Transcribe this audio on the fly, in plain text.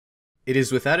It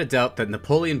is without a doubt that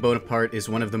Napoleon Bonaparte is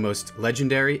one of the most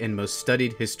legendary and most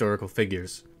studied historical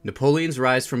figures. Napoleon's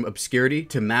rise from obscurity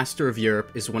to master of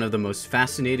Europe is one of the most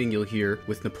fascinating you'll hear,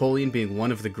 with Napoleon being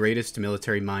one of the greatest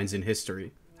military minds in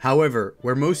history. However,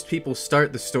 where most people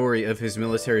start the story of his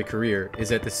military career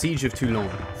is at the Siege of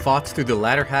Toulon, fought through the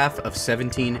latter half of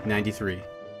 1793.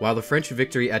 While the French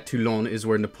victory at Toulon is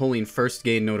where Napoleon first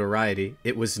gained notoriety,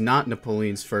 it was not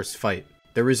Napoleon's first fight.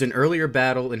 There was an earlier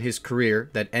battle in his career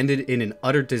that ended in an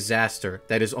utter disaster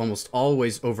that is almost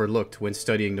always overlooked when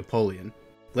studying Napoleon.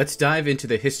 Let's dive into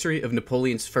the history of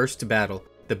Napoleon's first battle,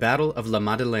 the Battle of La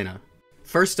Maddalena.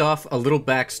 First off, a little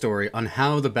backstory on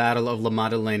how the Battle of La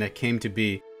Maddalena came to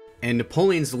be, and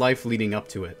Napoleon's life leading up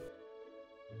to it.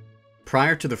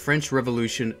 Prior to the French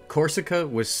Revolution, Corsica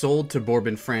was sold to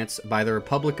Bourbon France by the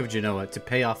Republic of Genoa to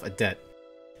pay off a debt.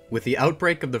 With the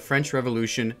outbreak of the French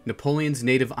Revolution, Napoleon's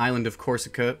native island of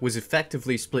Corsica was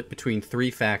effectively split between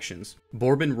three factions: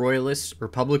 Bourbon Royalists,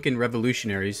 Republican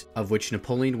Revolutionaries, of which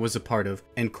Napoleon was a part of,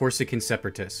 and Corsican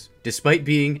Separatists. Despite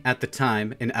being, at the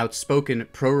time, an outspoken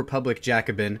pro-Republic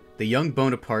Jacobin, the young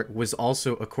Bonaparte was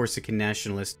also a Corsican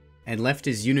nationalist and left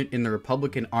his unit in the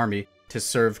Republican army to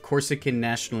serve Corsican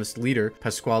nationalist leader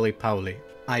Pasquale Paoli.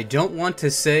 I don't want to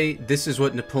say this is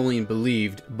what Napoleon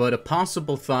believed, but a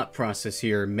possible thought process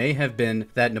here may have been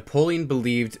that Napoleon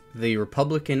believed the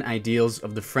Republican ideals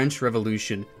of the French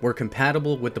Revolution were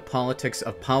compatible with the politics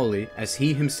of Paoli, as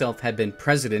he himself had been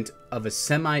president of a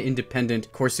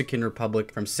semi-independent Corsican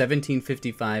republic from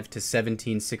 1755 to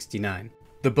 1769.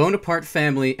 The Bonaparte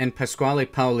family and Pasquale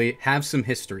Paoli have some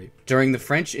history. During the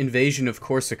French invasion of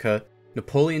Corsica,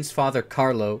 Napoleon's father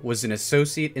Carlo was an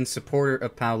associate and supporter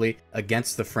of Paoli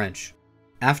against the French.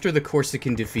 After the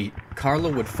Corsican defeat,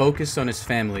 Carlo would focus on his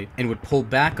family and would pull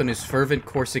back on his fervent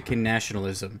Corsican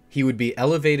nationalism. He would be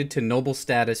elevated to noble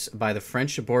status by the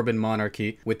French Bourbon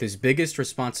monarchy, with his biggest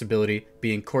responsibility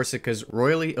being Corsica's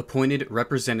royally appointed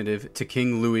representative to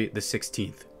King Louis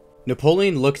XVI.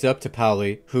 Napoleon looked up to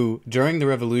Paoli, who, during the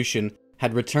Revolution,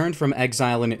 had returned from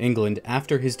exile in England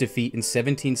after his defeat in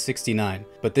 1769,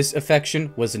 but this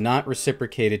affection was not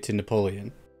reciprocated to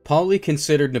Napoleon. Paoli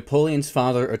considered Napoleon's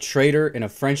father a traitor and a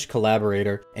French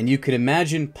collaborator, and you could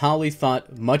imagine Paoli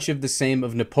thought much of the same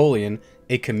of Napoleon,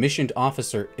 a commissioned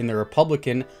officer in the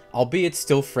Republican, albeit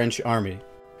still French army.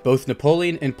 Both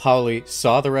Napoleon and Paoli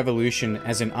saw the revolution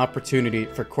as an opportunity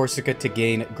for Corsica to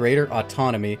gain greater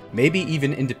autonomy, maybe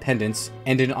even independence,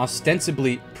 and an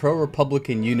ostensibly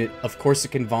pro-Republican unit of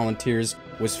Corsican volunteers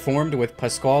was formed with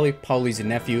Pasquale Paoli's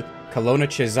nephew, Colonna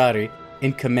Cesare,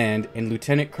 in command, and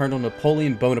Lieutenant Colonel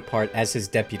Napoleon Bonaparte as his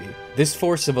deputy. This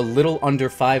force of a little under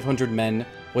 500 men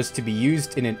was to be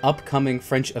used in an upcoming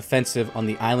French offensive on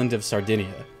the island of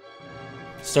Sardinia.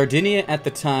 Sardinia at the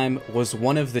time was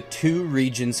one of the two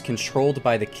regions controlled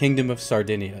by the Kingdom of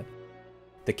Sardinia.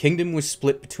 The kingdom was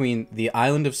split between the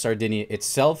island of Sardinia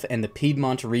itself and the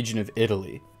Piedmont region of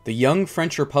Italy. The young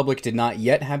French Republic did not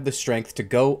yet have the strength to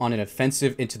go on an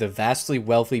offensive into the vastly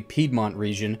wealthy Piedmont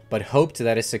region, but hoped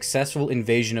that a successful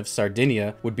invasion of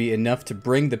Sardinia would be enough to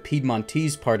bring the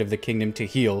Piedmontese part of the kingdom to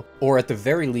heel, or at the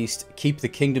very least, keep the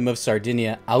Kingdom of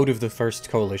Sardinia out of the First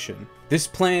Coalition. This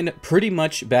plan pretty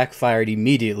much backfired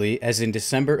immediately, as in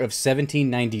December of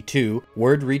 1792,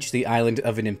 word reached the island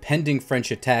of an impending French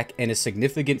attack, and a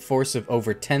significant force of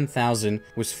over 10,000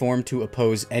 was formed to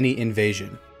oppose any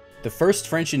invasion. The first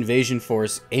French invasion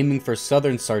force, aiming for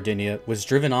southern Sardinia, was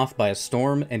driven off by a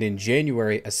storm, and in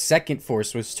January, a second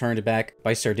force was turned back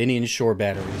by Sardinian shore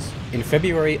batteries. In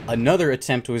February, another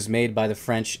attempt was made by the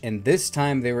French, and this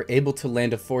time they were able to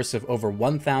land a force of over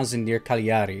 1,000 near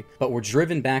Cagliari, but were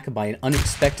driven back by an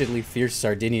unexpectedly fierce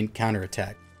Sardinian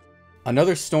counterattack.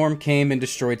 Another storm came and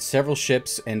destroyed several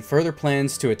ships, and further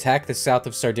plans to attack the south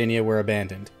of Sardinia were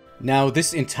abandoned. Now,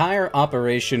 this entire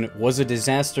operation was a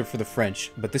disaster for the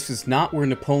French, but this is not where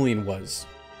Napoleon was.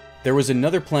 There was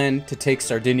another plan to take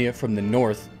Sardinia from the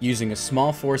north, using a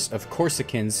small force of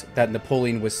Corsicans that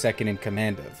Napoleon was second in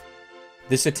command of.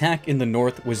 This attack in the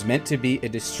north was meant to be a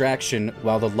distraction,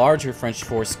 while the larger French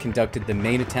force conducted the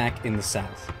main attack in the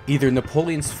south. Either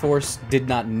Napoleon's force did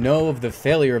not know of the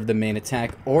failure of the main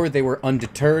attack, or they were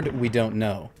undeterred, we don't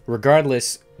know.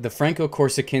 Regardless, the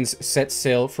Franco-Corsicans set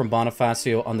sail from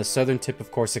Bonifacio on the southern tip of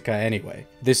Corsica anyway.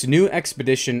 This new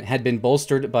expedition had been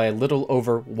bolstered by a little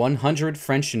over 100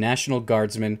 French National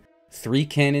Guardsmen, 3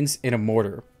 cannons, and a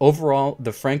mortar. Overall,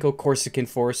 the Franco-Corsican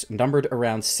force numbered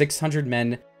around 600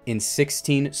 men in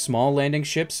 16 small landing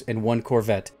ships and 1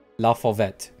 corvette, La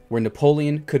Fauvette, where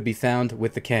Napoleon could be found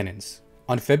with the cannons.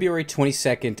 On February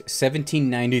 22nd,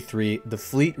 1793, the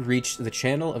fleet reached the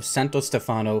Channel of Santo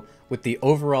Stefano with the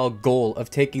overall goal of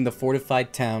taking the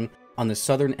fortified town on the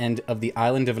southern end of the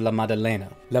island of La Maddalena.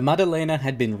 La Maddalena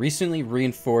had been recently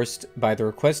reinforced by the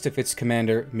request of its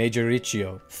commander, Major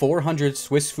Riccio. 400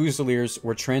 Swiss Fusiliers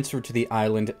were transferred to the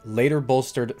island, later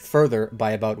bolstered further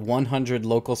by about 100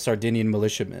 local Sardinian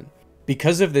militiamen.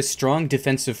 Because of this strong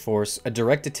defensive force, a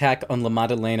direct attack on La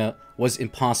Maddalena was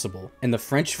impossible, and the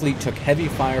French fleet took heavy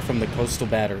fire from the coastal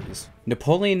batteries.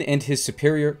 Napoleon and his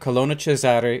superior Colonna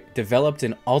Cesare developed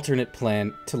an alternate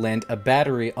plan to land a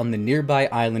battery on the nearby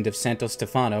island of Santo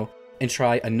Stefano and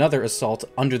try another assault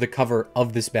under the cover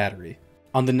of this battery.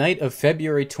 On the night of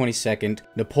February 22nd,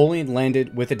 Napoleon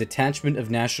landed with a detachment of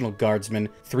National Guardsmen,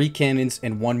 3 cannons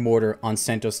and 1 mortar on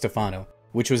Santo Stefano,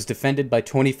 which was defended by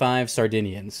 25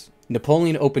 Sardinians.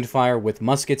 Napoleon opened fire with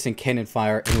muskets and cannon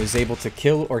fire and was able to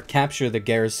kill or capture the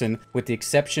garrison, with the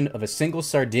exception of a single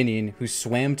Sardinian who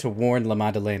swam to warn La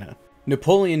Maddalena.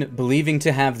 Napoleon, believing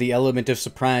to have the element of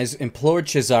surprise, implored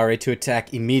Cesare to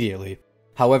attack immediately.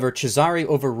 However, Cesare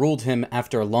overruled him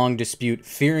after a long dispute,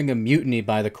 fearing a mutiny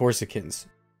by the Corsicans.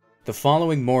 The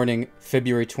following morning,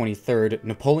 February 23rd,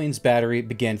 Napoleon's battery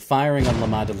began firing on La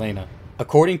Maddalena.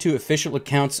 According to official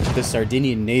accounts of the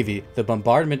Sardinian Navy, the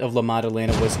bombardment of La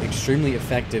Maddalena was extremely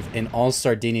effective and all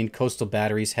Sardinian coastal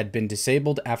batteries had been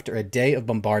disabled after a day of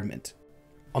bombardment.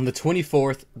 On the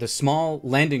 24th, the small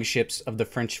landing ships of the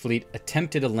French fleet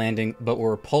attempted a landing but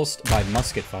were repulsed by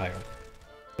musket fire.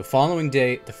 The following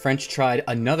day, the French tried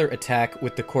another attack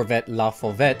with the corvette La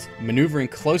Fauvette, maneuvering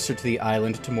closer to the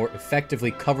island to more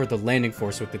effectively cover the landing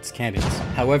force with its cannons.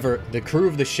 However, the crew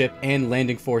of the ship and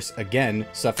landing force again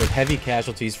suffered heavy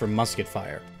casualties from musket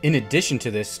fire. In addition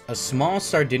to this, a small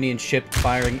Sardinian ship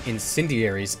firing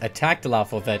incendiaries attacked La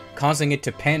Fauvette, causing it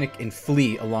to panic and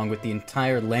flee along with the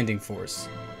entire landing force.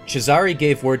 Cesare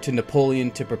gave word to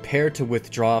Napoleon to prepare to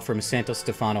withdraw from Santo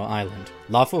Stefano Island.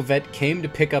 La Fauvette came to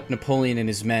pick up Napoleon and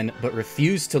his men, but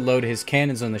refused to load his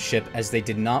cannons on the ship as they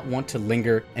did not want to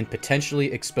linger and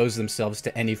potentially expose themselves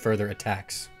to any further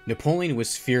attacks. Napoleon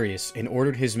was furious and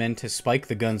ordered his men to spike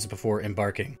the guns before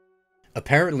embarking.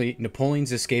 Apparently,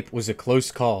 Napoleon's escape was a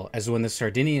close call, as when the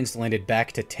Sardinians landed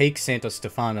back to take Santo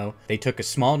Stefano, they took a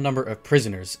small number of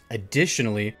prisoners.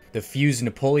 Additionally, the fuse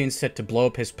Napoleon set to blow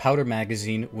up his powder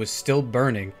magazine was still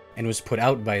burning and was put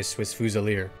out by a Swiss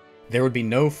Fusilier. There would be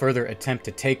no further attempt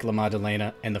to take La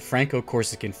Maddalena, and the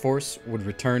Franco-Corsican force would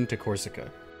return to Corsica.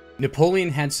 Napoleon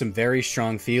had some very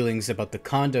strong feelings about the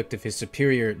conduct of his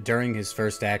superior during his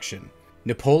first action.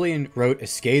 Napoleon wrote a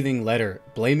scathing letter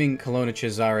blaming Colonna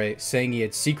Cesare, saying he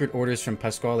had secret orders from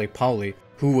Pasquale Paoli,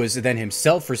 who was then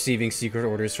himself receiving secret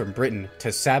orders from Britain,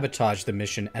 to sabotage the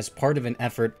mission as part of an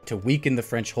effort to weaken the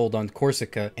French hold on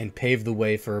Corsica and pave the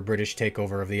way for a British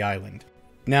takeover of the island.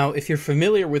 Now, if you're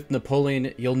familiar with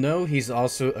Napoleon, you'll know he's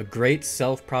also a great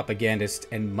self-propagandist,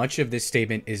 and much of this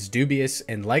statement is dubious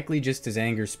and likely just his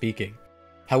anger speaking.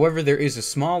 However, there is a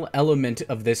small element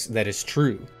of this that is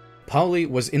true. Paoli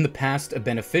was in the past a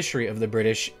beneficiary of the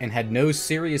British and had no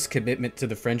serious commitment to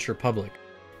the French Republic.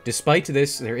 Despite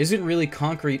this, there isn't really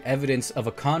concrete evidence of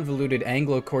a convoluted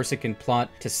Anglo-Corsican plot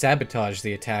to sabotage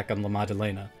the attack on La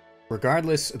Maddalena.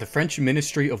 Regardless, the French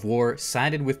Ministry of War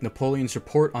sided with Napoleon's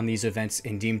report on these events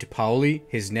and deemed Paoli,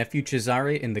 his nephew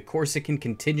Cesare, and the Corsican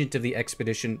contingent of the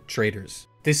expedition traitors.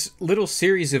 This little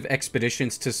series of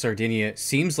expeditions to Sardinia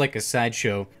seems like a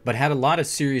sideshow, but had a lot of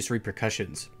serious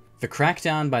repercussions. The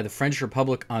crackdown by the French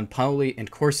Republic on Paoli and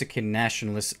Corsican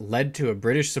nationalists led to a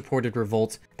British-supported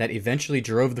revolt that eventually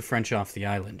drove the French off the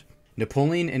island.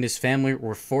 Napoleon and his family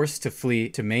were forced to flee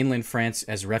to mainland France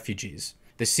as refugees.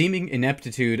 The seeming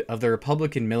ineptitude of the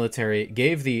Republican military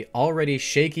gave the already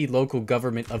shaky local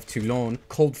government of Toulon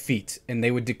cold feet, and they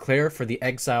would declare for the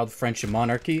exiled French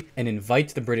monarchy and invite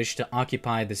the British to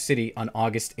occupy the city on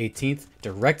August 18th,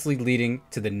 directly leading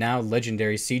to the now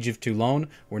legendary Siege of Toulon,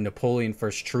 where Napoleon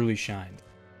first truly shined.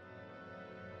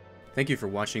 Thank you for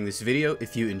watching this video.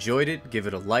 If you enjoyed it, give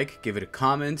it a like, give it a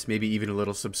comment, maybe even a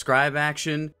little subscribe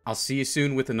action. I'll see you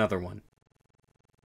soon with another one.